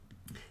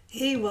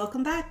Hey,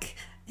 welcome back.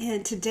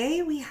 And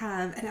today we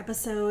have an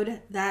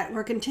episode that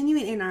we're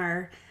continuing in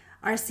our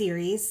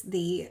series,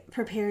 the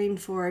preparing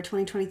for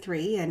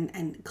 2023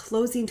 and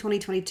closing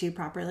 2022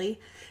 properly.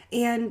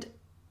 And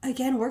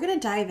again, we're going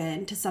to dive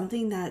into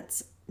something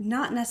that's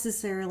not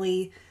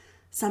necessarily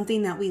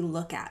something that we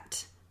look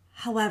at.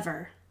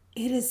 However,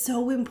 it is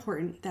so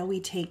important that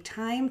we take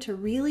time to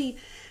really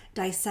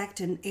dissect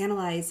and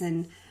analyze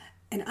and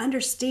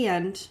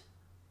understand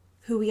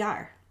who we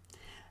are.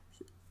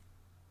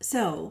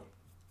 So,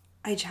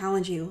 I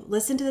challenge you,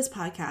 listen to this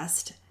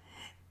podcast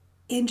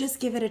and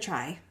just give it a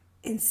try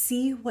and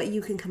see what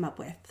you can come up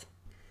with.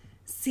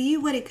 See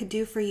what it could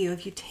do for you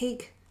if you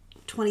take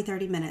 20,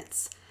 30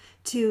 minutes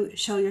to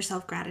show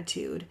yourself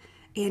gratitude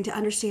and to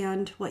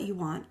understand what you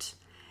want.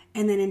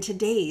 And then in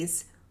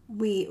today's,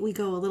 we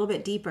go a little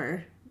bit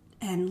deeper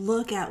and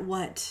look at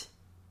what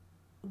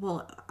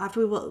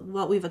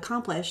we've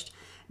accomplished,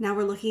 now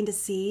we're looking to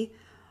see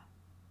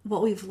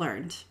what we've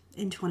learned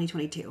in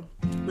 2022.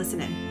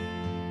 Listen in.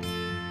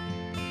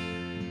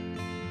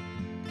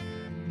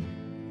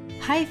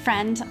 Hi,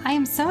 friend. I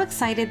am so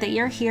excited that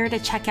you're here to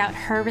check out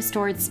Her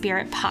Restored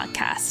Spirit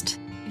podcast.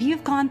 If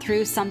you've gone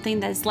through something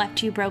that has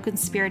left you broken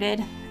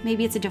spirited,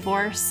 maybe it's a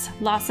divorce,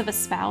 loss of a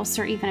spouse,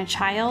 or even a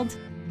child,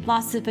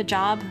 loss of a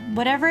job,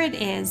 whatever it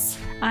is,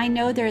 I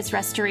know there is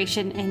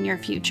restoration in your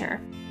future.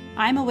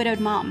 I'm a widowed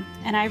mom,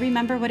 and I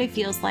remember what it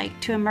feels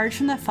like to emerge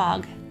from the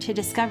fog to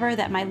discover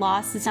that my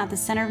loss is not the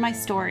center of my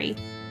story,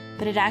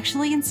 but it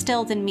actually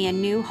instilled in me a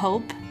new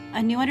hope,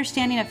 a new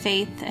understanding of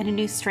faith, and a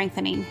new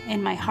strengthening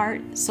in my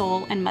heart,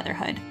 soul, and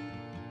motherhood.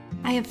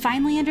 I have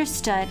finally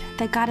understood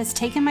that God has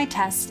taken my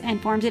test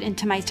and formed it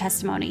into my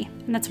testimony,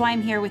 and that's why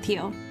I'm here with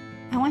you.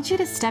 I want you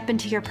to step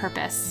into your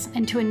purpose,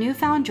 into a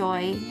newfound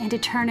joy, and to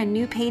turn a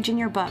new page in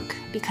your book,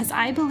 because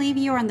I believe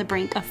you are on the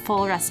brink of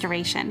full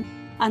restoration,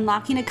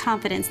 unlocking a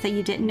confidence that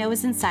you didn't know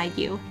was inside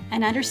you,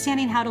 and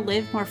understanding how to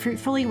live more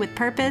fruitfully with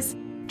purpose,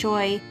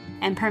 joy,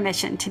 and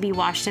permission to be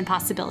washed in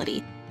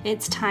possibility.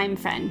 It's time,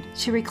 friend,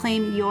 to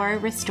reclaim your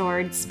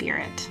restored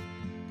spirit.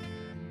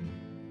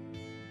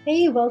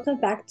 Hey, welcome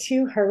back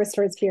to Her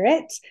Restored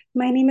Spirit.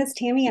 My name is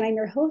Tammy and I'm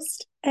your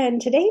host. And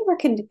today we're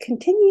going to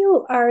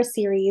continue our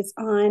series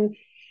on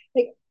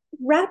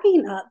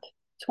wrapping up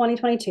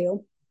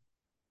 2022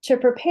 to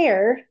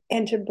prepare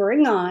and to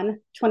bring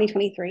on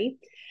 2023.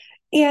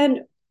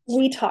 And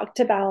we talked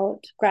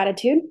about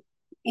gratitude,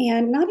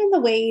 and not in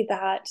the way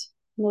that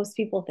most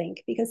people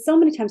think, because so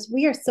many times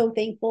we are so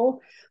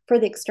thankful for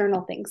the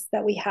external things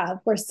that we have.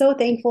 We're so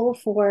thankful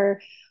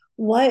for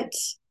what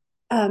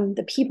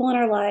the people in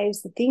our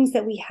lives, the things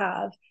that we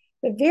have,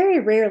 but very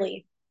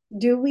rarely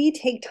do we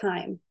take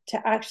time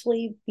to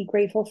actually be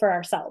grateful for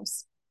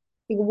ourselves,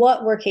 like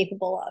what we're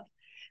capable of.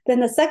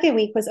 Then the second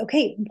week was,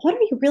 okay, what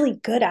are you really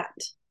good at?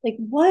 Like,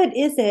 what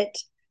is it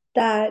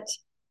that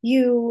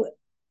you,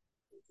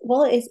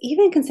 well, it's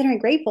even considering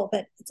grateful,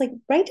 but it's like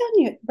write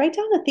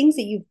down the things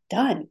that you've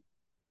done.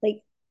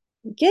 Like,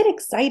 get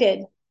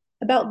excited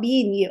about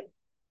being you.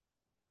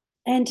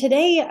 And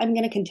today I'm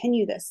going to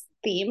continue this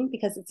theme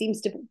because it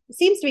seems to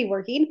be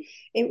working.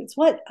 It's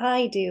what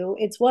I do.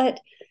 It's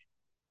what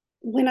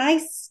when I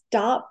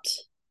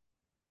stopped.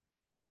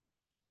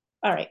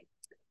 All right.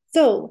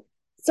 So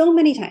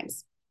many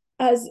times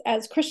as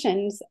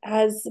Christians,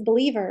 as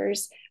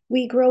believers,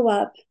 we grow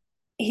up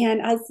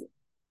and as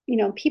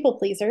people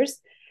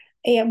pleasers,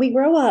 and we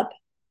grow up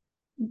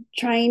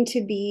trying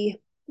to be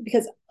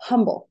because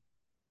humble,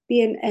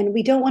 being, and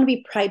we don't want to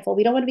be prideful.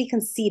 We don't want to be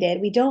conceited.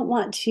 We don't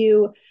want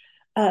to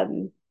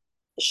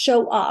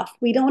show off.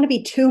 We don't want to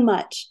be too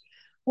much.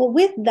 Well,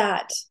 with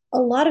that, a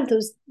lot of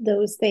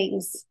those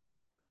things,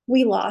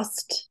 we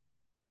lost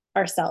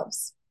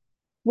ourselves.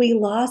 We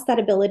lost that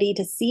ability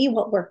to see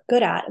what we're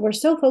good at. We're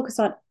so focused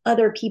on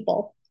other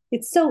people.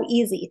 It's so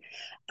easy.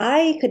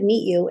 I could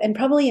meet you and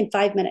probably in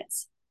 5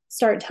 minutes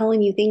start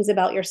telling you things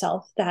about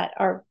yourself that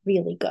are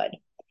really good.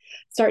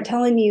 Start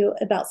telling you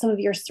about some of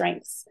your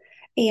strengths.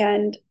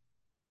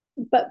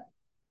 But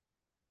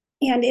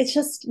it's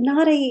just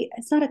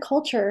it's not a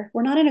culture.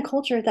 We're not in a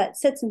culture that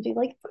sits and be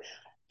like,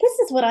 this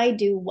is what I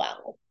do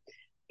well.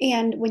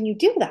 And when you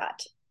do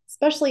that,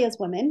 especially as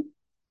women,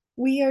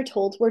 we are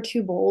told we're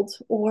too bold,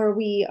 or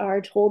we are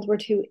told we're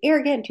too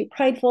arrogant, too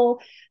prideful,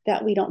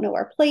 that we don't know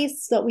our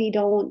place, that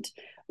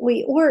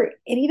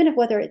and even if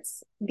whether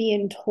it's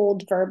being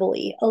told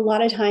verbally, a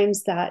lot of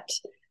times that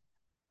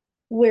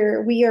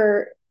we're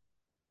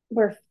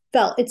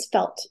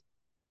felt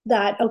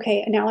that,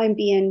 okay, now I'm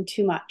being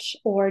too much,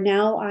 or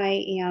now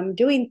I'm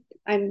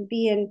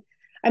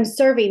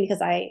serving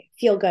because I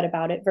feel good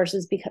about it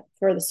versus because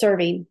for the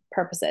serving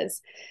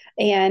purposes.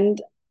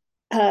 And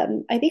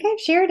I think I've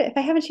shared, if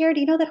I haven't shared,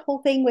 that whole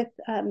thing with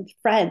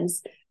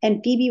Friends,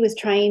 and Phoebe was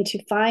trying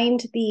to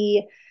find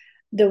the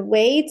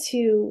way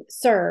to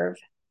serve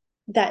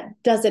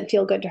that doesn't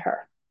feel good to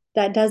her,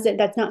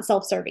 that's not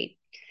self-serving.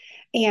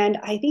 And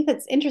I think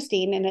that's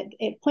interesting. And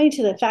it pointed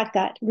to the fact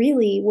that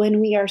really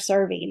when we are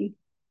serving,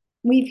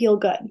 we feel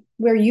good.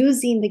 We're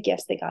using the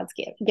gifts that God's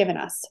given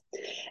us.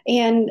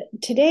 And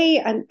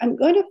today I'm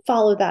going to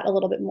follow that a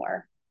little bit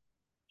more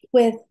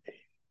with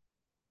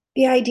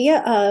the idea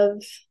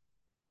of,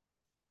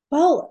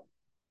 well,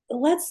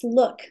 let's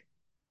look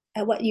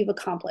at what you've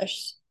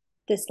accomplished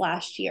this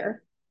last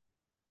year.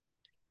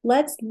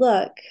 Let's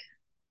look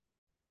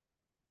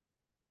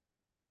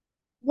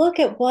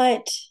at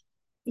what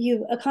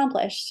you've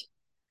accomplished.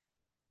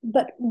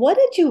 But what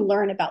did you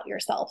learn about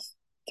yourself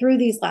through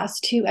these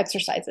last two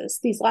exercises,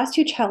 these last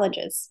two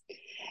challenges?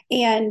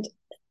 And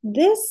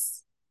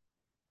this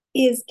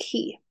is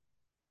key.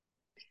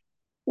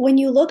 When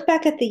you look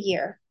back at the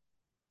year,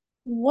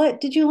 what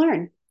did you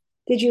learn?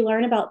 Did you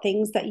learn about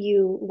things that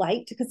you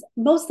liked? Because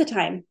most of the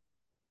time,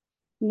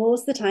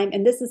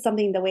 and this is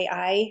something the way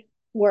I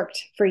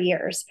worked for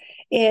years,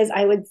 is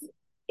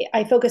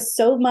I focused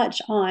so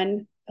much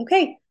on,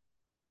 okay,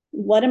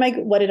 what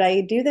did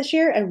I do this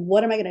year? And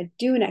what am I going to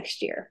do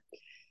next year?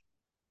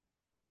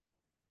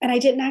 And I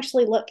didn't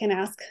actually look and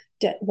ask,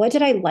 what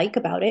did I like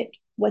about it?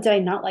 What did I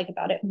not like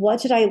about it?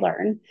 What did I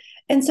learn?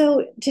 And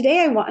so today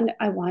I want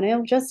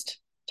to just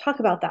talk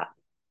about that.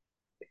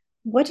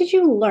 What did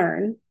you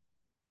learn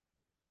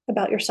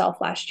about yourself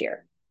last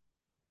year?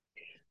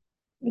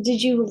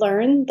 Did you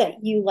learn that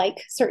you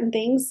like certain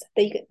things,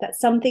 that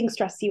some things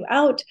stress you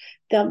out?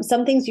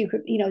 Some things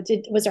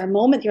was there a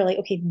moment you're like,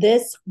 okay,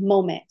 this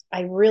moment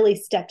I really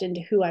stepped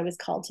into who I was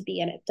called to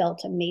be and it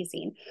felt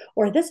amazing.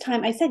 Or this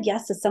time I said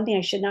yes to something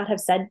I should not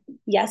have said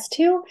yes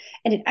to,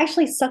 and it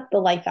actually sucked the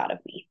life out of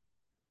me.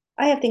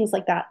 I have things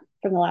like that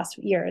from the last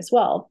year as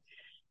well.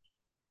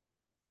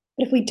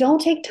 But if we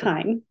don't take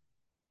time,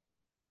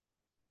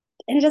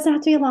 and it doesn't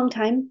have to be a long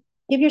time,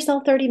 give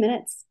yourself 30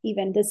 minutes.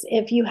 Even this,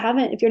 if you're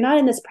not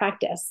in this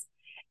practice,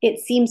 it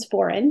seems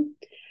foreign.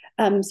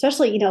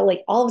 Especially,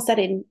 like all of a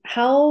sudden,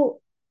 how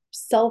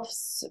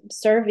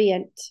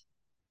self-service,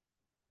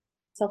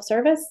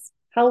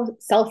 how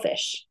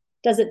selfish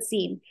does it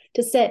seem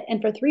to sit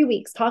and for 3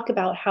 weeks talk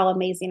about how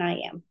amazing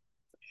I am,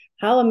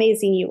 how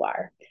amazing you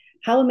are,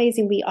 how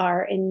amazing we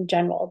are in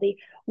general.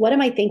 What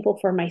am I thankful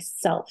for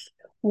myself?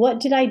 What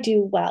did I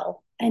do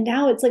well? And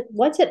now it's like,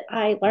 what did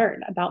I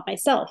learn about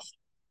myself?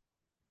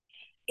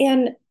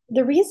 And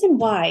the reason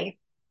why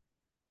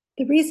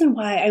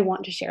I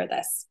want to share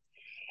this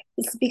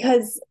is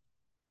because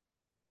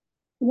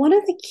one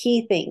of the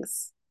key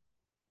things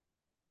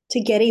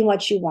to getting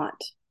what you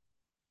want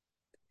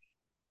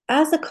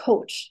as a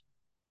coach,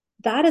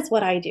 that is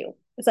what I do,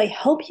 is I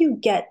help you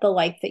get the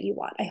life that you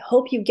want. I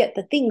hope you get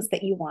the things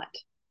that you want.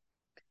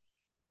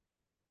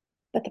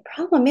 But the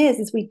problem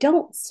is we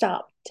don't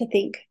stop to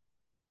think,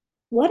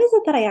 what is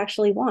it that I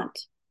actually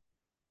want?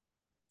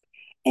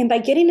 And by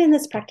getting in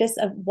this practice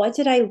of what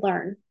did I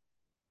learn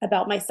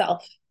about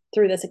myself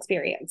through this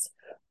experience,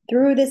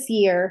 through this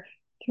year,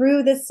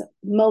 through this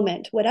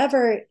moment,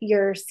 whatever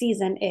your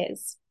season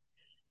is.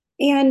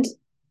 And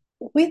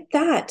with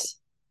that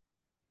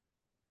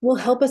will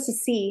help us to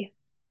see,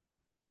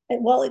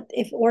 well,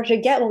 if or to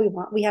get what we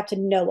want, we have to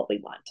know what we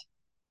want.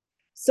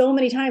 So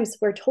many times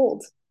we're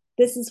told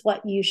this is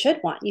what you should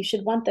want. You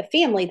should want the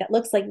family that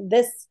looks like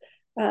this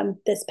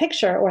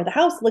picture, or the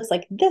house looks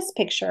like this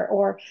picture,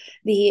 or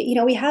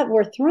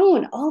we're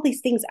thrown all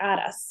these things at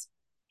us.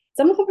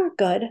 Some of them are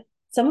good.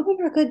 Some of them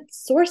are good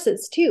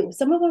sources too.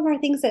 Some of them are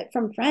things that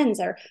from friends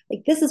are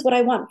like, this is what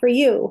I want for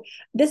you.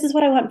 This is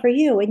what I want for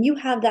you. And you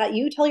have that.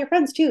 You tell your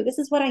friends too, this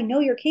is what I know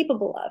you're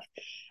capable of.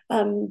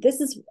 And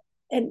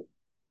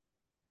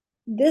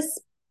this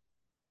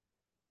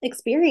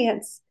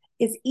experience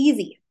is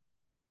easy.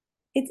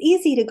 It's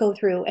easy to go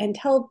through and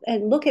tell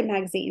and look at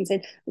magazines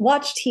and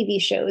watch TV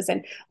shows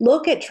and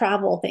look at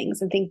travel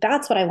things and think,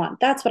 that's what I want.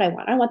 That's what I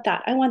want. I want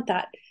that. I want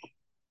that.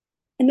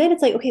 And then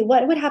it's like, okay,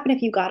 what would happen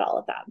if you got all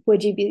of that?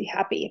 Would you be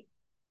happy?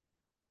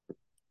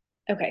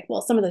 Okay,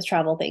 well, some of those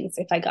travel things,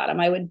 if I got them,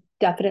 I would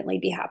definitely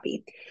be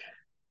happy.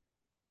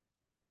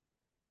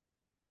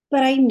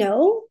 But I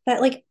know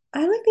that, like, I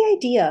like the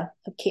idea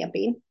of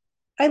camping.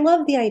 I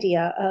love the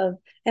idea of,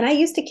 and I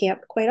used to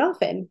camp quite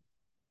often.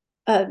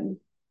 Um,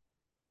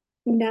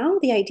 Now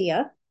the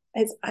idea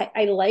is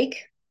I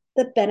like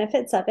the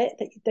benefits of it,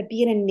 the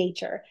being in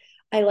nature.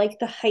 I like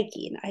the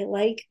hiking. I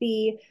like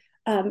the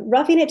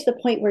roughing it to the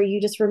point where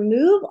you just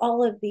remove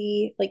all of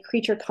the like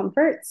creature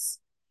comforts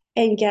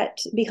and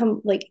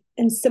become like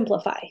and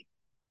simplify.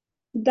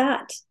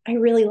 That I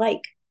really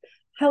like.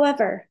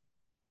 However,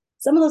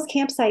 some of those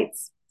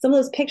campsites, some of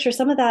those pictures,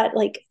 some of that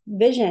like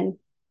vision,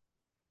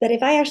 that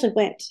if I actually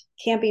went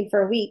camping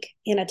for a week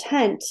in a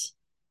tent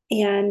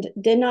and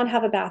did not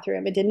have a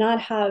bathroom, it did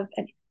not have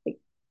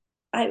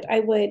I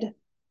would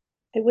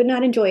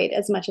not enjoy it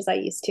as much as I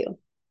used to.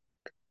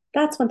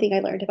 That's one thing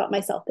I learned about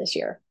myself this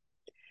year.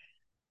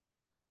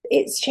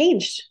 It's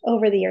changed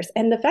over the years.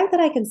 And the fact that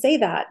I can say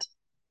that,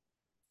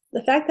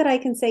 the fact that I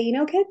can say,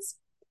 kids,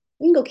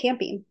 we can go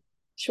camping.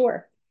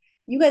 Sure.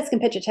 You guys can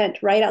pitch a tent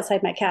right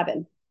outside my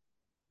cabin.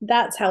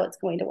 That's how it's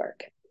going to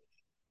work.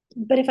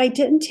 But if I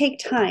didn't take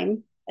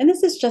time, and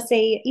this is just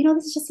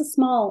a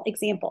small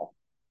example.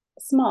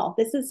 small.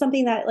 This is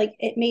something that like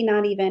it may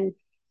not even,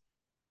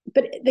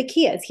 but the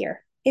key is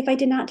here. If I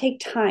did not take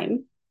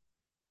time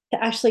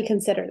to actually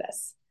consider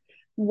this,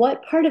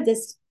 what part of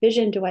this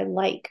vision do I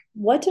like?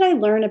 What did I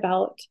learn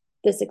about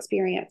this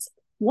experience?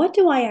 What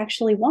do I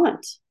actually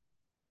want?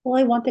 Well,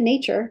 I want the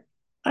nature.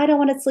 I don't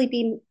want it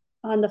sleeping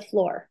on the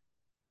floor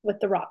with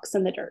the rocks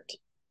and the dirt.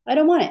 I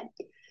don't want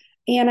it.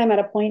 And I'm at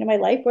a point in my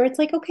life where it's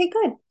like, okay,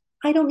 good.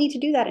 I don't need to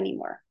do that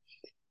anymore.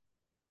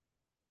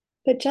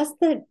 But just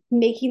the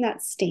making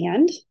that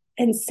stand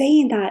and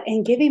saying that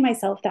and giving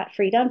myself that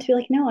freedom to be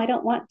like, no, I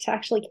don't want to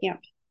actually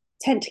camp,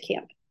 tent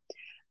camp.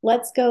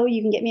 Let's go.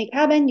 You can get me a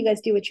cabin. You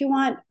guys do what you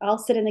want. I'll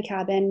sit in the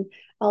cabin.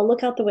 I'll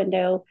look out the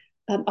window.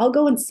 I'll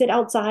go and sit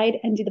outside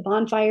and do the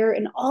bonfire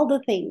and all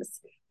the things.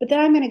 But then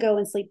I'm going to go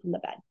and sleep in the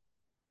bed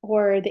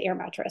or the air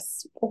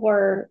mattress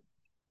or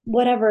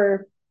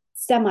whatever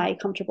semi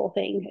comfortable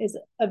thing is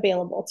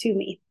available to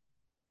me.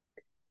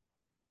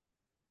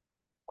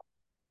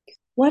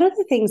 What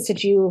other things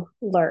did you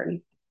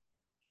learn?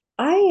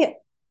 I,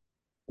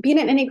 being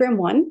an Enneagram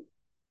 1,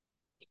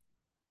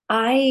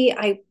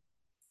 I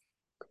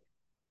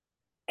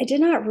I did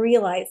not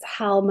realize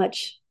how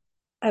much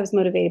I was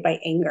motivated by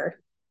anger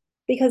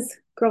because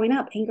growing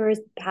up, anger is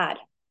bad.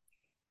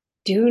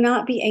 Do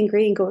not be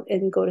angry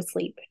and go to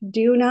sleep.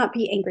 Do not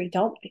be angry.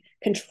 Don't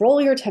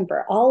control your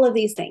temper. All of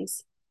these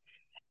things.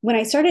 When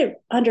I started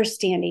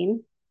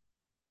understanding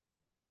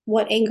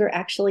what anger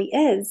actually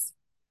is,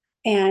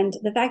 and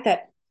the fact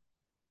that,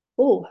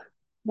 oh,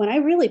 when I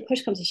really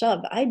push comes to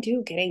shove, I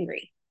do get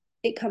angry.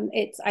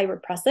 I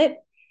repress it.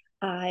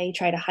 I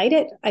try to hide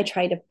it. I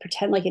try to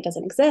pretend like it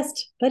doesn't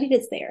exist, but it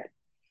is there.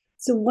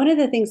 So one of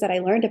the things that I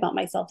learned about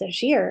myself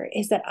this year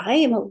is that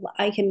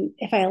I can,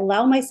 if I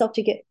allow myself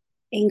to get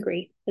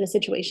angry in a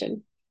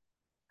situation,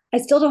 I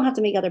still don't have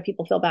to make other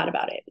people feel bad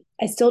about it.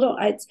 I still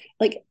don't, it's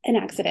like an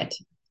accident.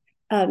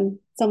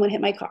 Someone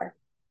hit my car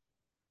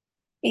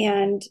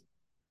and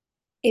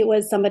it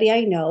was somebody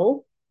I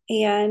know.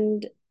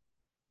 And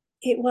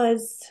it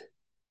was,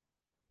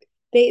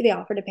 they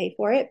offered to pay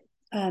for it.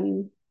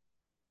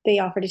 They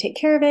offered to take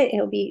care of it.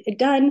 It'll be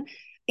done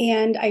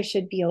and I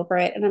should be over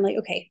it. And I'm like,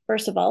 okay,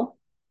 first of all,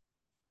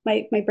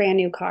 my brand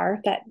new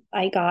car that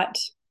I got,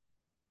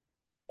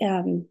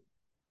 and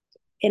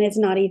it's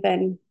not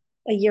even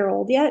a year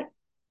old yet,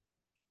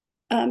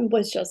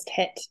 was just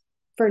hit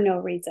for no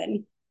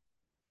reason.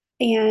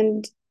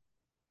 And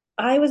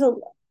I was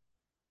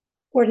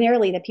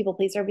ordinarily the people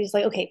pleaser, be just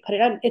like, okay, put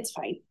it on, it's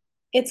fine,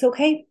 it's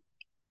okay,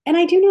 and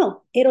I do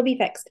know it'll be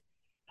fixed.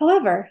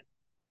 However,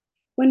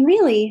 when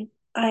really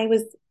I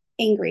was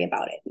angry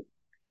about it,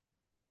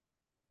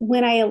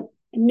 when I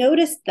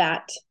noticed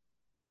that,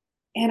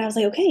 and I was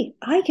like, okay,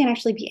 I can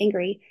actually be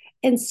angry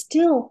and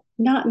still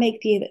not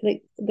make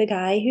the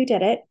guy who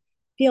did it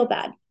feel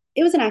bad.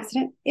 It was an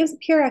accident. It was a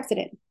pure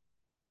accident.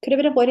 Could have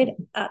been avoided?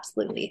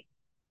 Absolutely.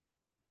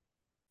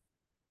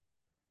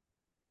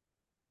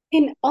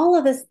 And all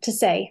of this to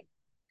say,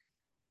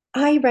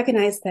 I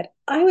recognized that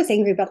I was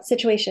angry about the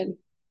situation.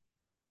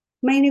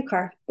 My new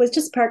car was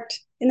just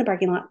parked in the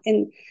parking lot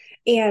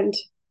and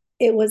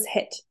it was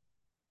hit.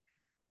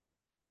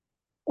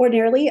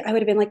 Ordinarily, I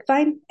would have been like,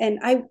 fine. And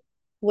I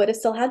would have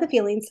still had the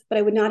feelings, but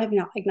I would not have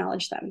not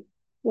acknowledged them.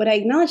 Would I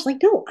acknowledge, like,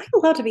 no, I'm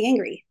allowed to be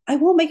angry. I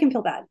won't make him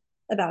feel bad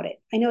about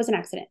it. I know it's an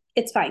accident.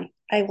 It's fine.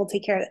 I will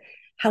take care of it.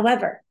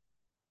 However,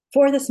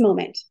 for this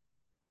moment,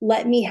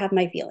 let me have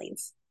my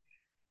feelings.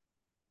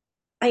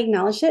 I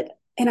acknowledged it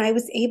and I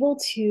was able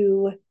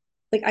to,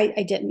 like,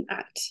 I didn't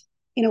act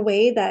in a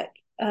way that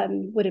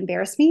would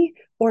embarrass me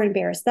or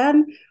embarrass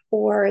them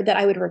or that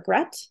I would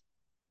regret.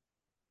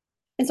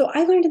 And so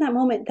I learned in that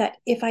moment that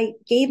if I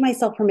gave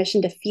myself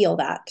permission to feel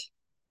that,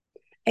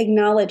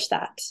 acknowledge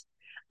that,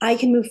 I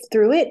can move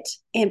through it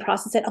and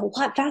process it a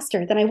lot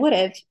faster than I would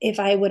have if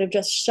I would have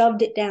just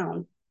shoved it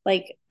down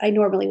like I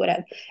normally would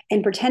have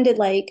and pretended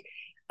like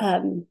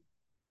it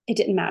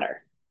didn't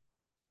matter.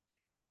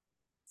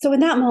 So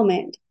in that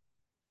moment,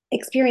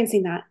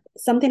 experiencing that,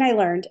 something I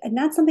learned, and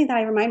that's something that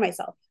I remind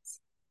myself.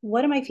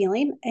 What am I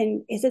feeling?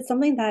 And is it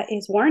something that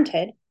is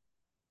warranted?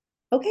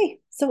 Okay,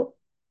 so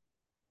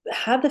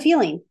have the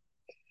feeling.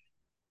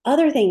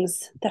 Other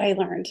things that I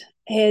learned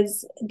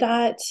is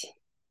that,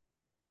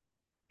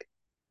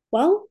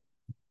 well,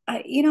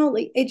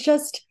 like it's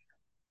just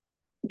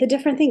the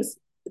different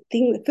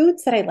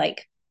foods that I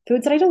like,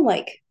 foods that I don't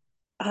like.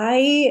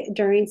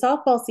 During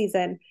softball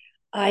season,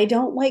 I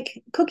don't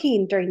like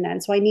cooking during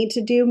then. So I need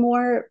to do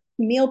more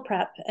meal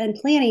prep and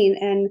planning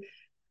and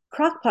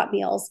crock pot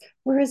meals.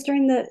 Whereas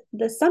during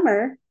the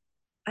summer,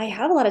 I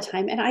have a lot of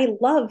time and I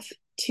love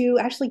to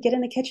actually get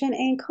in the kitchen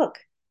and cook.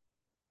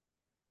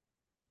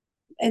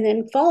 And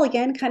then fall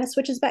again kind of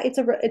switches back.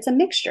 It's a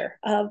mixture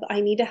of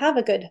I need to have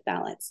a good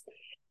balance.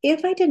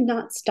 If I did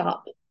not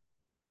stop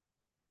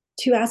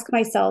to ask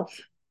myself,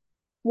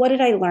 what did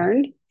I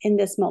learn in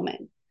this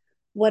moment?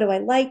 What do I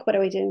like? What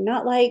do I do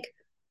not like?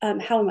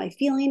 How am I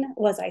feeling?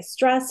 Was I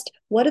stressed?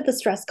 What did the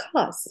stress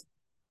cause?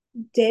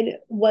 Did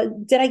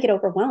I get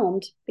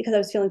overwhelmed because I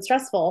was feeling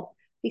stressful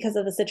because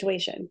of the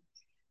situation?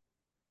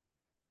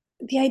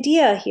 the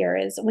idea here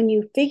is when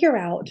you figure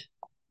out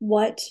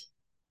what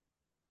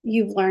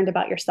you've learned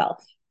about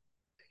yourself,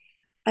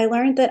 I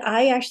learned that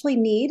I actually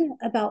need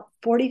about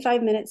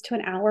 45 minutes to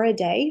an hour a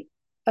day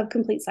of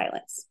complete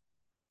silence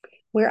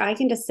where I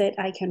can just sit,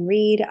 I can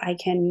read, I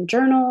can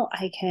journal,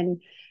 I can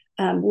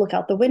look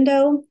out the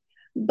window.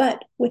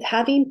 But with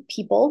having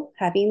people,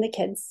 having the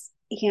kids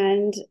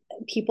and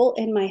people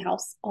in my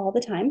house all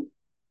the time,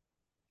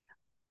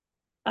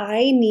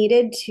 I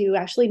needed to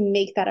actually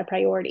make that a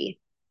priority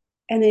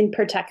and then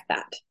protect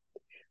that.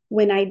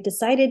 When I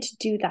decided to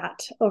do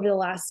that over the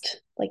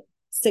last like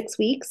 6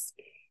 weeks,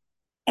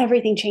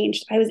 everything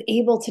changed. I was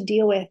able to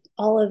deal with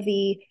all of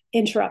the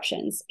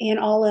interruptions and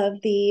all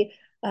of the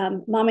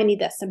mom, I need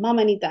this, and mom,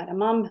 I need that, and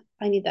mom,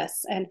 I need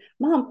this, and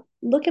mom,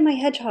 look at my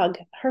hedgehog,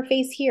 her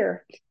face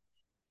here.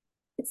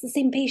 It's the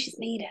same face she's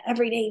made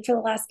every day for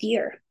the last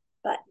year,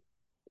 but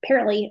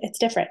apparently it's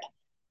different.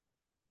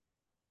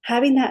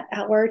 Having that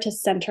hour to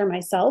center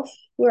myself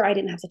where I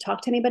didn't have to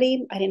talk to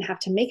anybody, I didn't have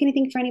to make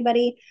anything for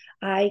anybody,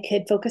 I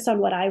could focus on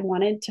what I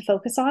wanted to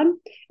focus on.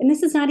 And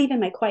this is not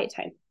even my quiet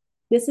time.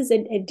 This is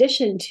in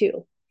addition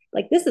to,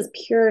 like, this is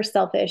pure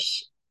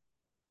selfish,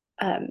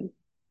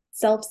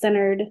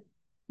 self-centered,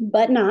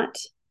 but not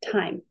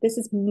time. This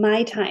is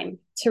my time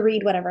to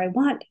read whatever I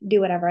want, do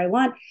whatever I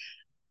want.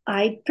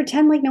 I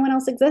pretend like no one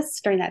else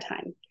exists during that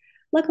time.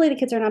 Luckily, the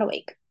kids are not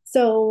awake.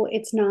 So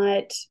it's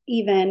not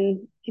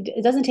even,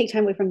 it doesn't take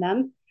time away from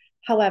them.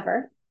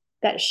 However,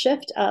 that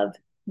shift of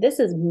this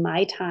is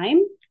my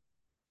time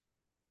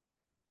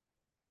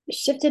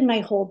shifted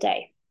my whole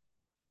day.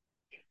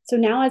 So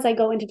now as I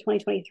go into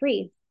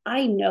 2023,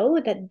 I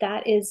know that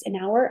that is an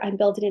hour I'm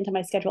building into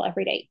my schedule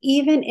every day,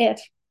 even if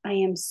I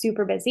am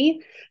super busy,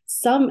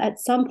 at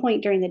some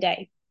point during the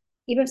day,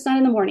 even if it's not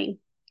in the morning,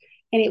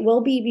 and it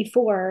will be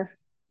before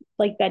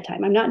like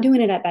bedtime. I'm not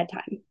doing it at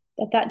bedtime.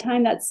 At that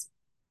time, that's,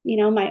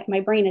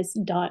 my brain is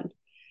done.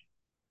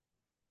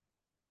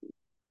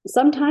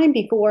 Sometime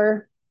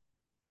before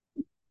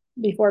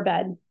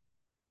bed,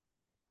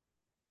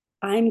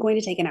 I'm going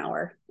to take an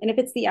hour. And if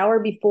it's the hour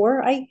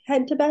before I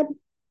head to bed,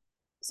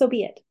 so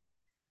be it.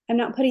 I'm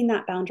not putting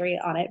that boundary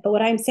on it. But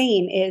what I'm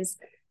saying is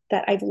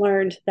that I've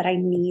learned that I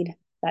need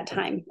that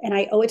time and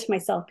I owe it to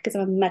myself because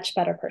I'm a much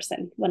better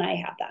person when I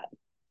have that.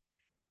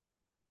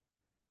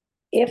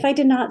 If I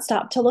did not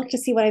stop to look to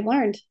see what I've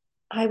learned,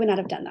 I would not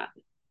have done that.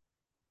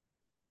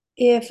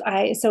 If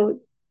I'm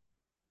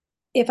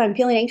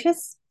feeling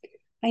anxious,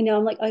 I know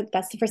I'm like, oh,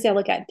 that's the first thing I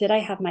look at. Did I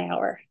have my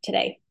hour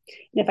today?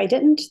 And if I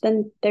didn't,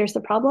 then there's the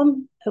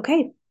problem.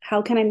 Okay,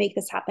 how can I make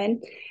this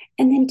happen?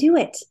 And then do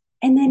it.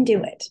 And then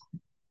do it.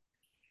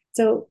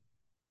 So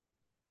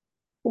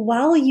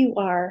while you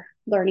are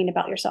learning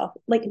about yourself,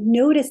 like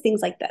notice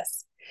things like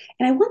this.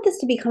 And I want this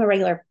to become a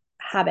regular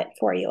habit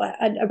for you,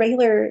 a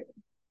regular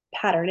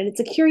pattern. And it's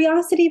a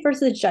curiosity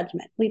versus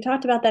judgment. We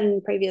talked about that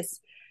in previous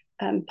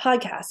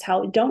podcasts,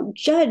 how don't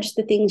judge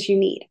the things you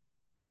need.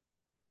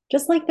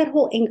 Just like that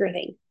whole anger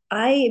thing.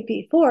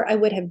 Before I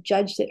would have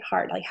judged it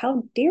hard. Like,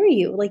 how dare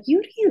you? Like,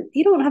 you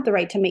don't have the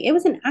right to make it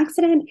was an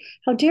accident.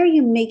 How dare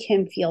you make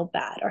him feel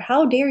bad? Or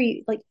how dare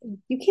you, like,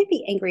 you can't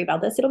be angry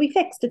about this. It'll be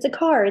fixed. It's a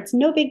car. It's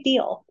no big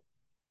deal.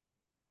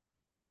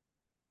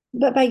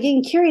 But by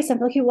getting curious, I'm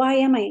like, okay, why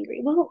am I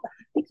angry? Well,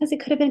 because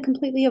it could have been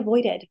completely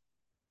avoided.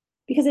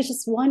 Because it's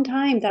just one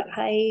time that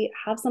I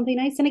have something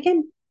nice. And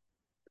again,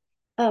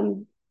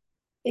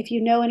 if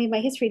you know any of my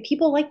history,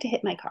 people like to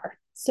hit my car.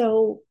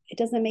 So it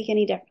doesn't make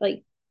any difference.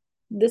 Like,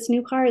 this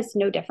new car is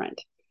no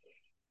different.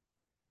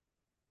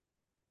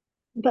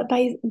 But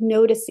by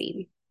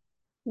noticing,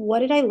 what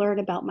did I learn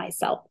about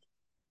myself?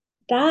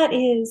 That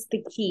is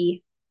the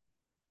key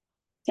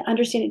to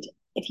understanding.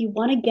 If you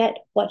want to get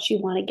what you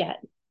want to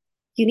get,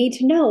 you need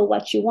to know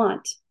what you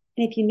want.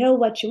 And if you know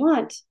what you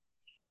want,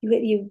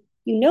 you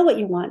know what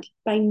you want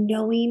by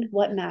knowing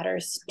what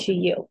matters to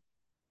you.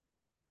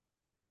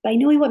 By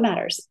knowing what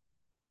matters.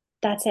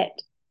 That's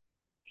it.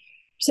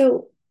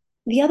 So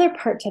the other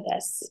part to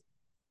this,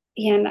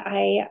 and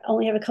I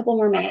only have a couple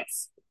more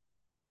minutes,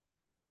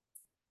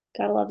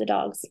 gotta love the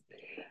dogs,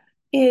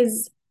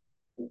 is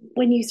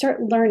when you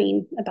start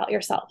learning about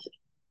yourself,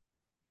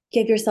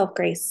 give yourself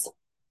grace.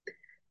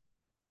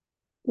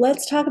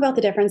 Let's talk about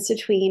the difference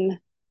between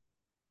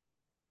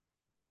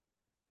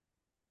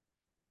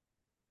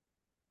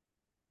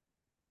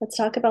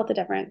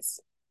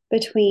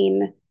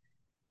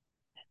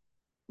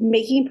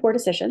making poor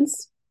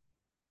decisions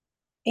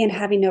and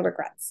having no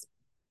regrets.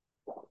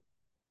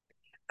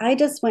 I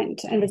just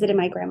went and visited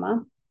my grandma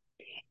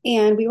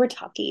and we were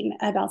talking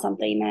about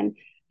something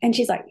and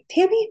she's like,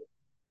 Tammy,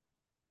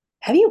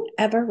 have you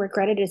ever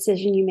regretted a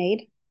decision you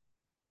made?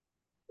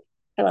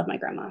 I love my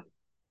grandma.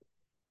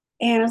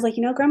 And I was like,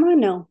 grandma,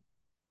 no,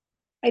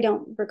 I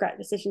don't regret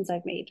decisions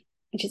I've made.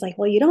 And she's like,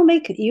 well, you don't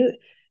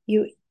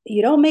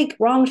make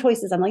wrong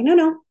choices. I'm like,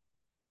 no,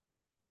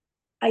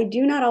 I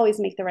do not always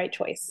make the right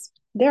choice.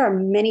 There are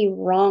many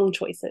wrong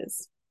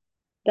choices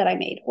that I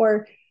made,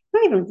 or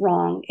not even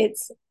wrong.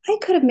 I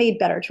could have made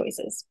better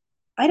choices.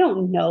 I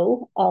don't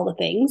know all the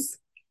things.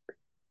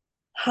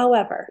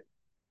 However,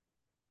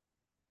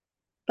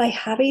 by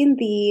having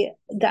the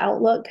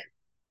outlook,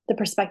 the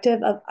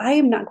perspective of I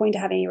am not going to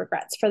have any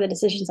regrets for the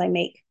decisions I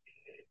make.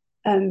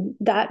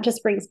 That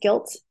just brings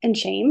guilt and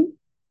shame,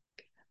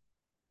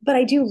 but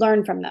I do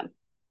learn from them.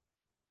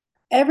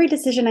 Every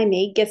decision I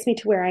make gets me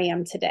to where I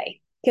am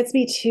today, gets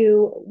me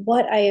to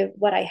what I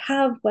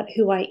have,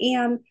 who I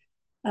am,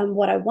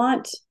 what I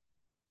want,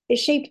 is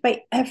shaped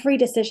by every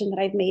decision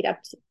that I've made up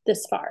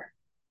this far.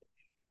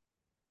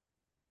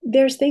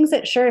 There's things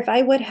that, sure, if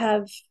I would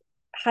have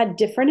had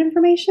different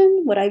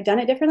information, would I have done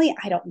it differently?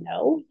 I don't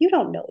know. You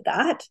don't know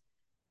that.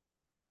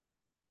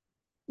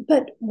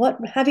 But what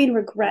having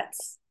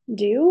regrets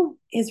do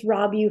is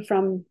rob you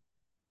from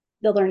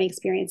the learning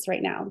experience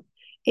right now.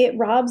 It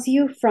robs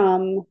you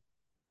from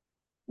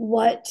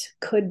what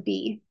could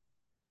be,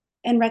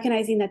 and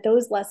recognizing that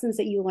those lessons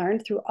that you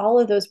learned through all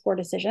of those poor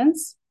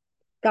decisions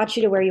got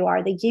you to where you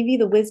are. They give you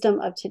the wisdom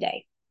of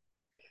today.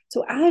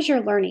 So as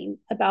you're learning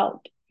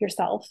about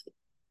yourself,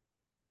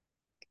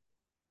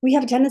 we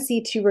have a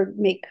tendency to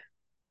make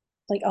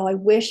like, oh, I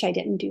wish I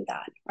didn't do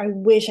that. Or I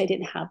wish I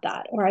didn't have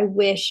that. Or I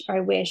wish,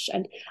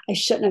 and I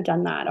shouldn't have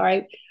done that.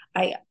 Or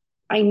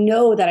I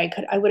know that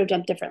I would have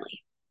done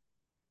differently.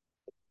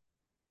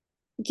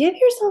 Give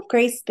yourself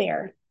grace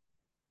there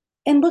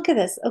and look at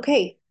this.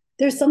 Okay,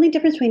 there's something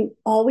different between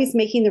always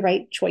making the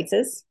right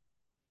choices,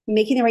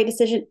 making the right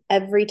decision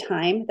every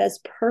time.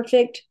 That's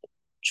perfect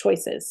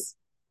choices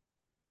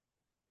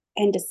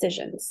and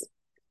decisions,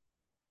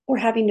 or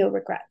having no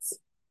regrets.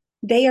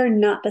 They are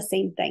not the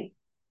same thing.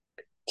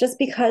 Just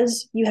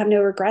because you have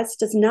no regrets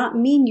does not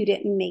mean you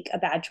didn't make a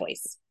bad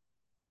choice.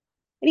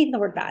 And even the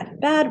word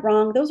bad,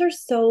 wrong, those are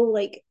so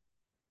like,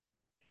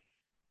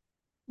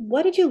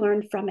 what did you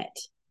learn from it?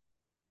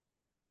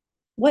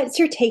 What's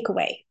your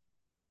takeaway?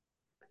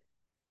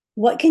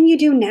 What can you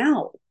do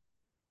now?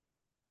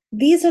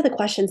 These are the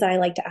questions that I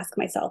like to ask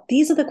myself.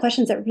 These are the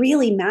questions that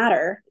really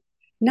matter,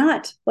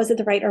 not was it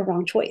the right or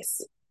wrong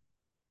choice.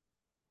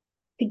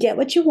 To get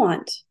what you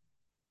want,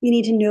 you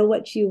need to know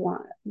what you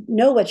want.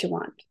 Know what you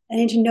want.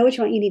 And to know what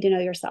you want, you need to know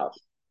yourself.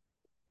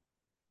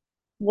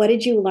 What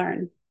did you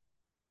learn?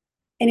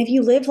 And if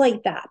you live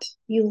like that,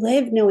 you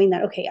live knowing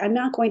that, okay, I'm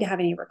not going to have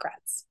any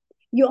regrets.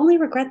 You only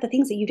regret the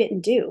things that you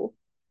didn't do.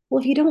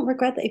 Well, if you don't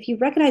regret that, if you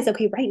recognize,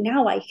 okay, right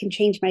now I can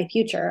change my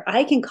future,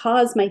 I can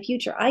cause my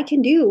future, I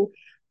can do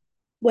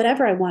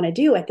whatever I want to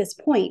do at this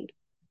point.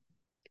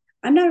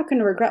 I'm not going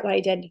to regret what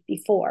I did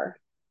before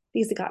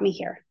because it got me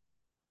here.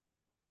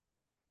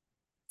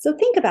 So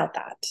think about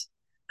that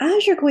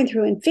as you're going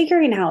through and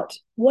figuring out,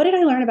 what did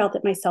I learn about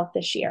myself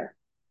this year?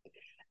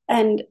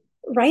 And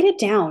write it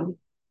down,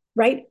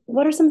 right?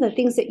 What are some of the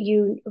things that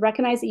you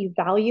recognize that you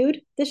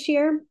valued this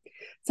year?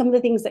 Some of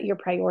the things that your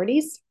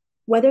priorities,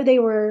 whether they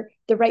were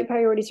the right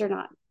priorities or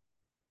not.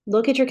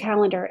 Look at your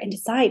calendar and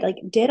decide, like,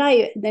 did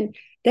I, then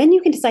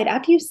you can decide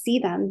after you see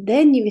them,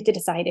 then you get to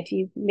decide if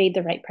you made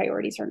the right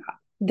priorities or not.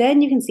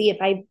 Then you can see if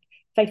I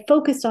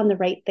focused on the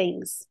right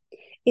things,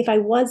 if I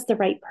was the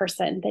right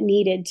person that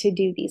needed to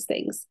do these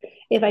things,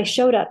 if I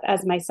showed up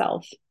as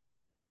myself.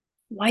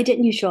 Why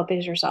didn't you show up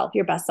as yourself,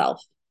 your best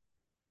self?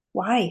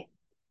 Why?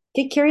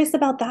 Get curious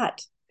about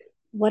that.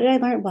 What did I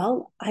learn?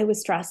 Well, I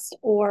was stressed,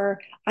 or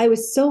I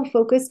was so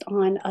focused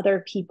on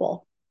other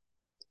people.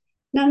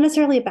 Not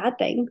necessarily a bad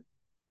thing,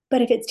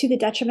 but if it's to the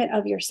detriment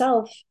of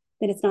yourself,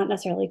 then it's not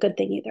necessarily a good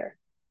thing either.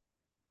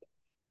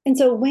 And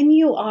so when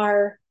you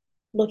are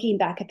looking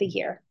back at the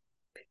year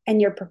and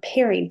you're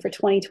preparing for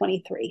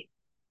 2023,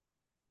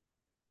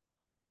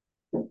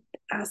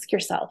 ask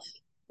yourself,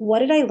 what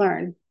did I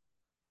learn?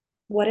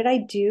 What did I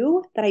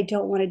do that I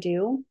don't want to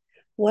do?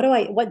 What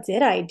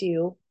did I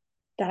do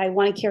that I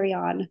want to carry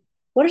on?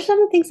 What are some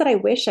of the things that I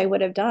wish I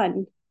would have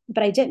done,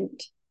 but I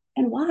didn't?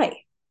 And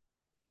why?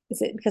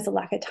 Is it because of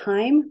lack of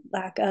time,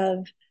 lack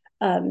of,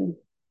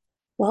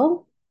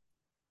 well,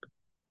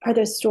 are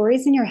those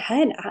stories in your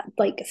head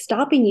like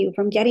stopping you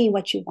from getting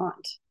what you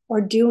want or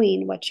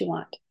doing what you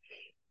want,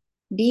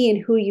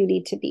 being who you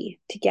need to be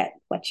to get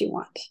what you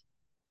want?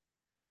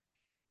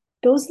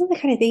 Those are the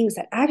kind of things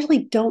that actually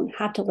don't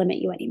have to limit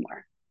you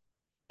anymore.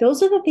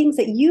 Those are the things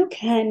that you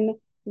can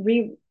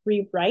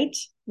rewrite,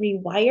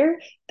 rewire.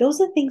 Those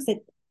are the things that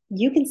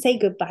you can say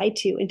goodbye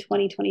to in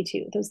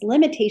 2022. Those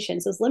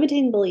limitations, those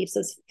limiting beliefs,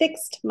 those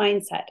fixed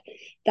mindset,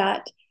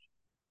 that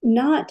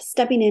not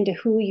stepping into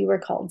who you were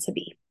called to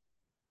be.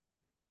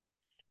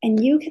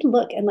 And you can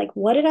look and like,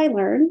 what did I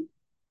learn?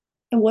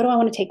 And what do I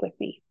want to take with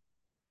me?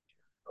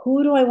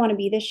 Who do I want to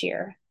be this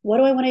year? What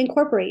do I want to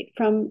incorporate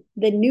from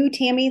the new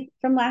Tammy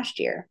from last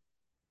year?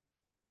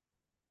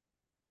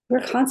 We're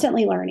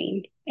constantly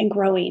learning and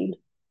growing.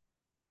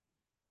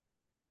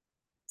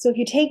 So if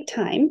you take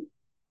time,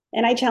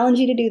 and I challenge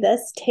you to do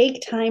this,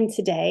 take time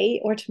today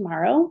or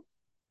tomorrow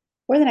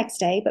or the next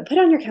day, but put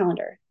on your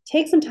calendar.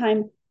 Take some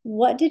time.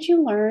 What did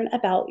you learn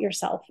about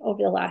yourself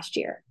over the last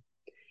year?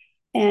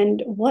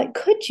 And what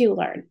could you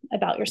learn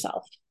about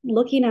yourself?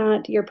 Looking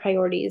at your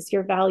priorities,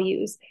 your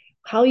values,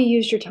 how you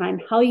used your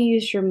time, how you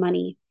used your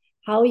money,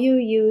 how you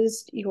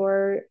used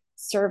your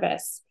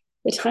service,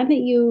 the time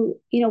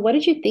that what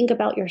did you think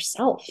about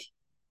yourself?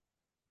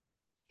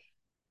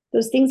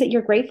 Those things that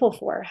you're grateful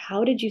for,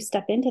 how did you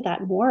step into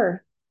that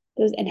more?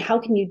 And how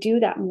can you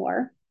do that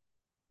more?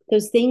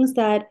 Those things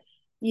that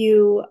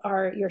you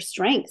are your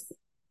strengths,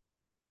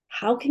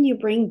 how can you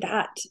bring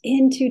that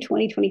into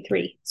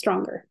 2023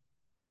 stronger?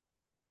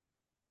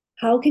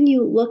 How can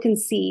you look and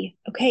see,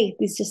 okay,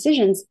 these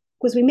decisions,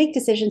 because we make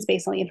decisions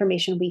based on the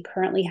information we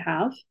currently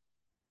have.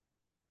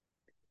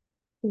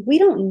 We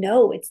don't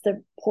know it's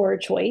the poor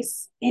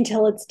choice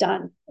until it's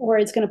done, or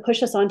it's going to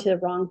push us onto the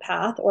wrong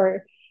path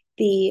or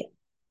the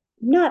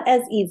not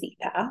as easy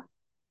path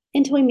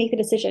until we make a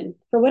decision.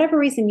 For whatever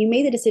reason, you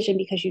made the decision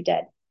because you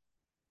did.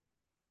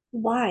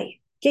 Why?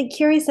 Get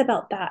curious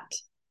about that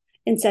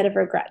instead of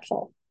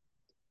regretful.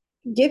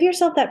 Give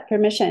yourself that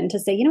permission to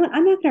say, you know what,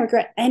 I'm not going to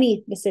regret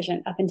any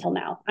decision up until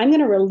now. I'm going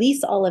to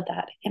release all of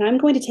that and I'm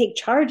going to take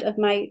charge of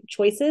my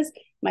choices,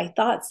 my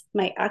thoughts,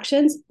 my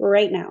actions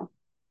right now.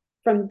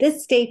 From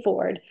this day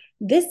forward,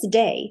 this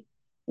day,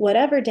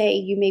 whatever day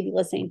you may be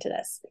listening to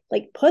this,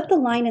 like put the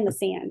line in the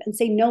sand and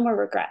say, no more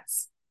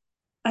regrets.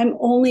 I'm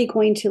only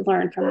going to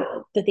learn from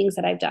the things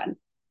that I've done.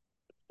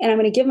 And I'm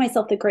going to give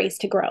myself the grace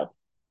to grow.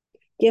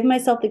 Give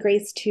myself the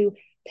grace to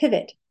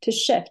pivot, to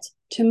shift,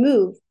 to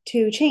move,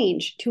 to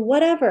change, to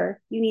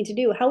whatever you need to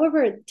do,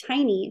 however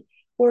tiny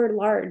or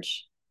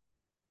large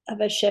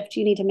of a shift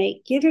you need to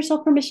make. Give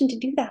yourself permission to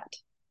do that,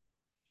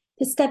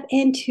 to step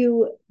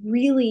into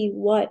really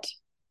what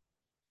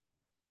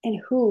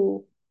and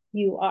who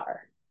you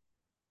are.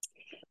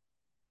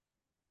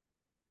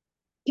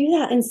 Do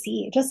that and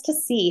see, just to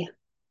see.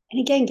 And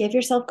again, give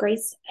yourself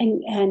grace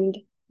and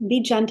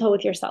be gentle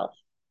with yourself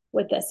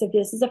with this. If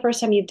this is the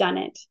first time you've done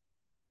it,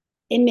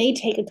 it may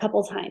take a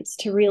couple times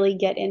to really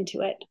get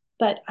into it,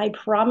 but I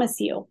promise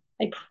you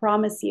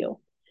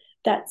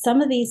that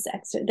some of these,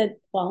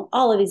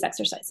 all of these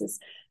exercises,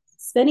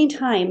 spending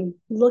time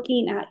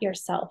looking at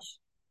yourself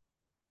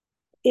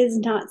is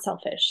not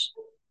selfish.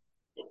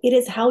 It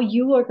is how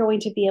you are going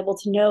to be able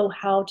to know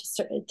how to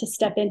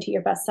step into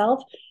your best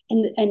self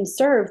and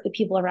serve the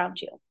people around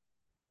you.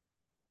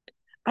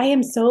 I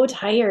am so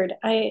tired.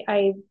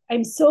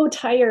 I'm so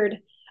tired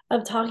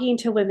of talking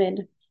to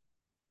women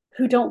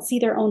who don't see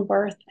their own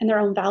worth and their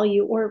own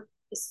value, or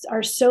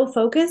are so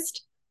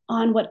focused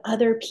on what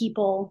other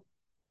people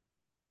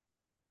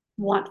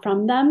want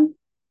from them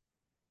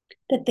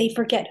that they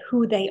forget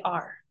who they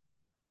are.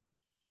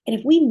 And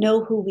if we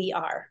know who we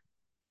are,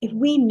 if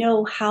we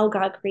know how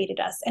God created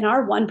us and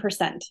our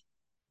 1%,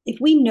 if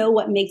we know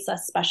what makes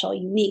us special,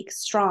 unique,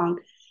 strong,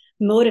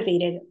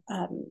 motivated,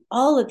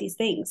 all of these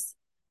things,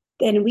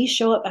 then we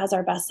show up as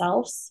our best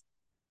selves,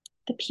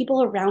 the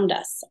people around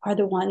us are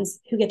the ones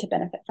who get to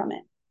benefit from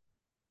it.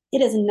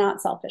 It is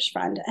not selfish,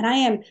 friend. And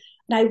I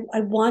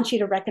want you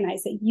to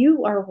recognize that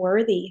you are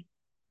worthy.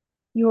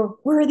 You are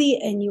worthy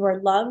and you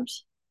are loved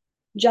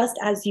just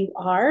as you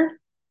are,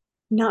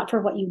 not for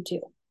what you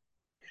do.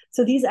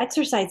 So these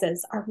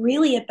exercises are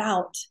really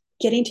about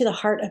getting to the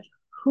heart of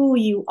who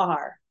you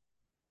are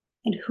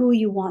and who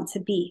you want to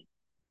be.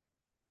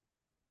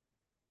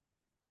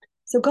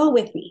 So go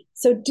with me.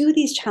 So do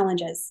these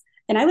challenges.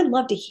 And I would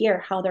love to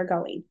hear how they're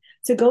going.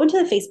 So go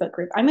into the Facebook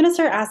group. I'm going to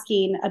start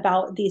asking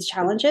about these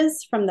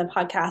challenges from the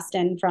podcast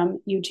and from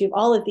YouTube,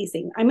 all of these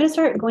things. I'm going to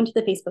start going to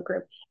the Facebook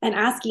group and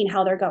asking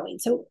how they're going.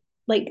 So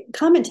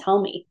come and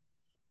tell me,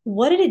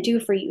 what did it do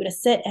for you to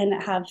sit and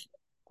have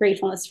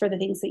gratefulness for the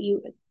things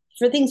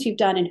things you've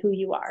done and who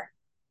you are,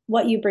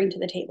 what you bring to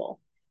the table?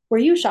 Were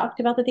you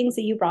shocked about the things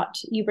that you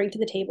bring to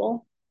the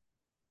table?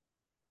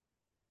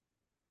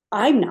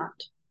 I'm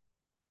not,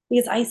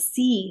 because I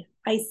see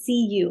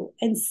you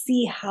and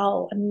see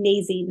how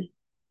amazing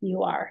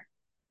you are.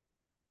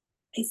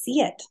 I see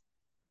it.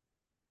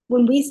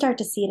 When we start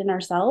to see it in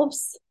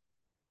ourselves,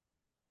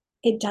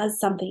 it does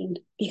something,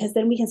 because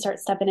then we can start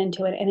stepping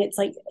into it. And it's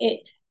like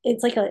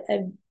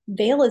a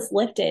veil is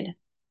lifted,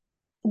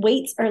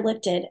 weights are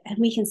lifted, and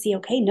we can see,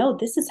 okay, no,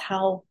 this is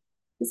how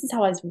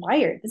I was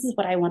wired. This is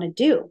what I want to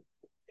do.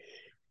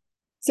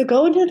 So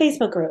go into the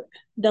Facebook group.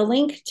 The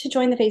link to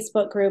join the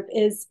Facebook group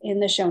is in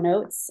the show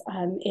notes.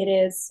 It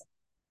is,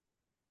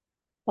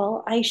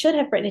 well, I should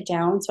have written it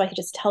down so I could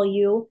just tell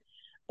you,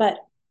 but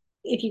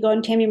if you go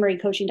on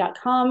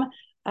TammyMarieCoaching.com,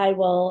 I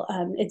will,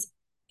 it's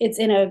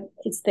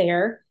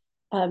there.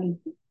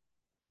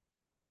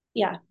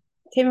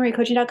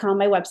 TammyMarieCoaching.com,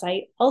 my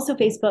website, also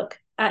Facebook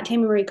at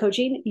Tammy Marie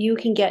Coaching. You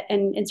can get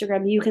an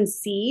Instagram, you can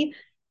see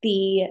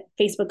the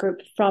Facebook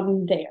group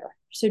from there.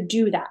 So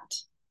do that,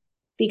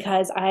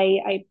 because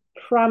I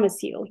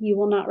promise you, you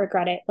will not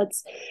regret it.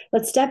 Let's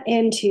step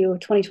into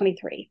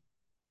 2023.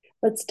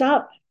 Let's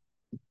stop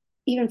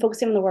even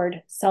focusing on the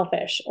word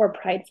selfish or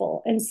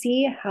prideful and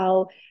see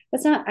how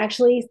that's not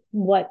actually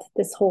what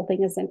this whole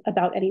thing is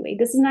about anyway.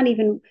 This is not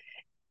even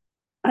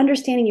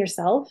understanding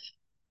yourself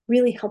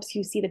really helps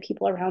you see the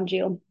people around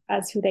you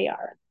as who they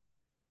are.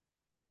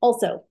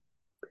 Also,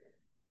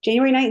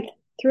 January 9th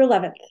through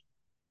 11th,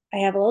 I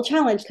have a little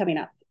challenge coming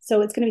up.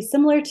 So it's going to be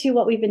similar to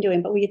what we've been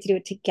doing, but we get to do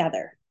it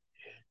together.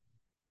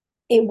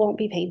 It won't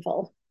be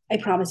painful. I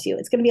promise you.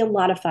 It's going to be a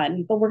lot of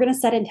fun, but we're going to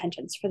set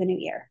intentions for the new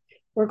year.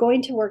 We're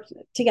going to work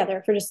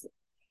together for just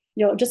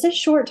just a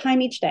short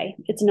time each day.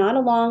 It's not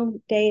a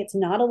long day. It's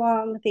not a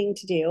long thing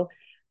to do.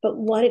 But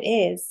what it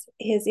is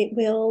it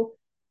will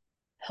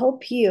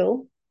help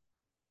you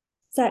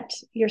set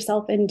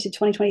yourself into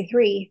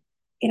 2023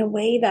 in a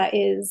way that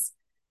is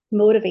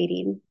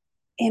motivating,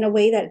 in a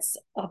way that's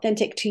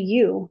authentic to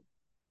you,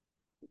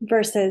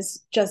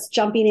 versus just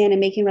jumping in and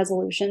making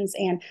resolutions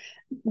and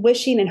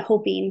wishing and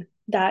hoping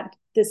that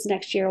this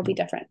next year will be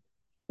different.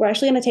 We're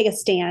actually going to take a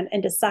stand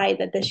and decide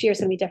that this year is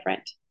going to be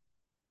different.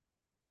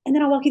 And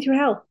then I'll walk you through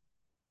how.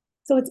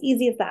 So it's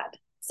easy as that.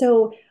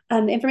 So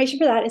the information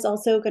for that is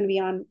also going to be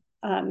on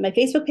my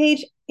Facebook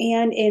page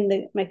and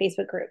in my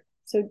Facebook group.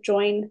 So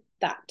join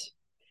that.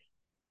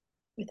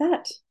 With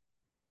that,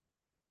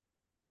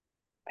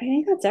 I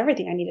think that's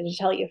everything I needed to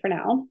tell you for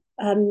now.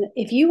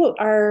 If you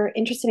are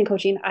interested in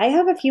coaching, I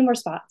have a few more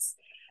spots.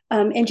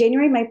 In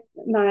January,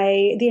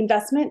 the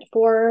investment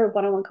for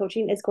one-on-one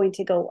coaching is going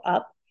to go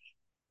up.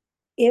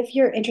 If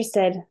you're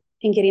interested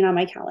in getting on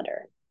my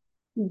calendar,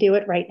 do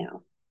it right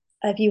now.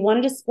 If you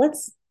want to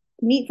let's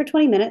meet for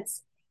 20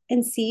 minutes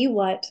and see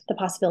what the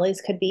possibilities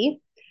could be.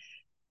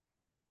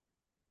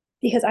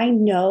 Because I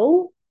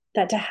know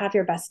that to have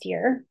your best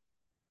year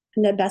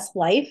and the best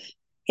life,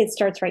 it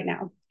starts right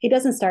now. It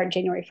doesn't start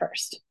January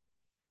 1st.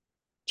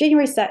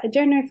 January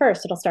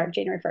 1st, it'll start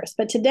January 1st.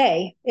 But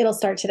today, it'll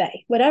start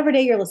today, whatever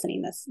day you're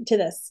listening to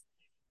this.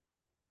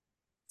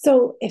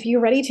 So if you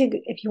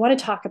want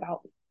to talk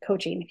about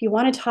coaching, if you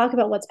want to talk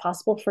about what's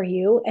possible for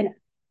you, and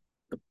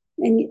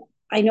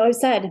I know I've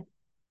said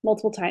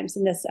multiple times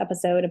in this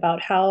episode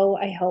about how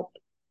I help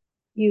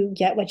you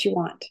get what you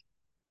want.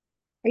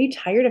 Are you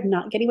tired of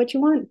not getting what you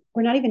want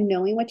or not even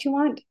knowing what you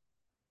want?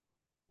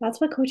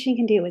 That's what coaching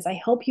can do, is I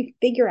help you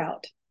figure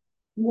out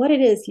what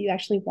it is you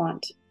actually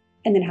want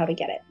and then how to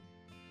get it.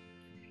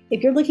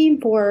 If you're looking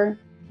for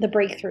the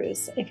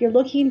breakthroughs, if you're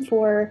looking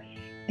for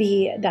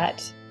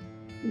there's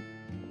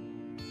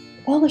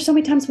so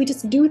many times we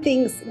just do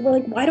things. We're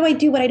like, why do I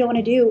do what I don't want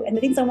to do? And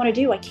the things I want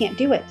to do, I can't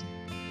do it.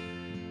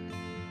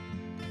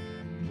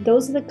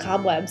 Those are the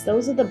cobwebs.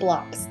 Those are the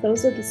blocks.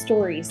 Those are the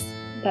stories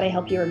that I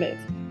help you remove.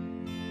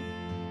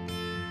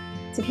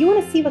 So if you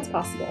want to see what's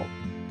possible,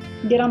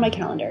 get on my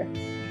calendar.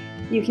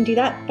 You can do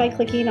that by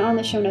clicking on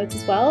the show notes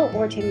as well,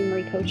 or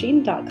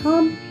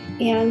TammyMarieCoaching.com,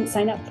 and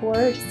sign up for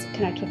just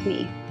connect with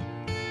me.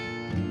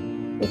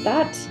 With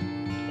that,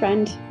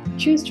 friend,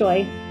 choose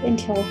joy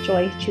until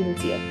joy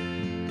chooses you.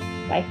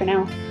 Bye for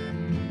now.